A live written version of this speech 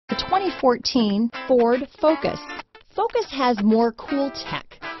2014 Ford Focus. Focus has more cool tech,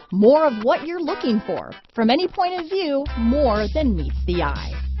 more of what you're looking for. From any point of view, more than meets the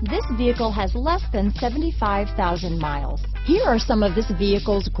eye. This vehicle has less than 75,000 miles. Here are some of this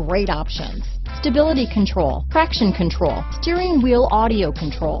vehicle's great options: stability control, traction control, steering wheel audio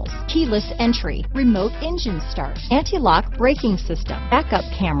controls, keyless entry, remote engine start, anti-lock braking system, backup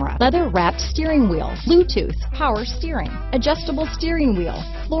camera, leather-wrapped steering wheel, Bluetooth, power steering, adjustable steering wheel,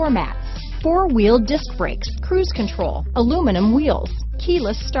 floor mats, four-wheel disc brakes, cruise control, aluminum wheels,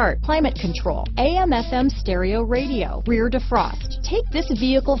 keyless start, climate control, AM/FM stereo radio, rear defrost. Take this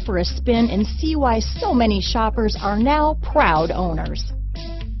vehicle for a spin and see why so many shoppers are now proud owners.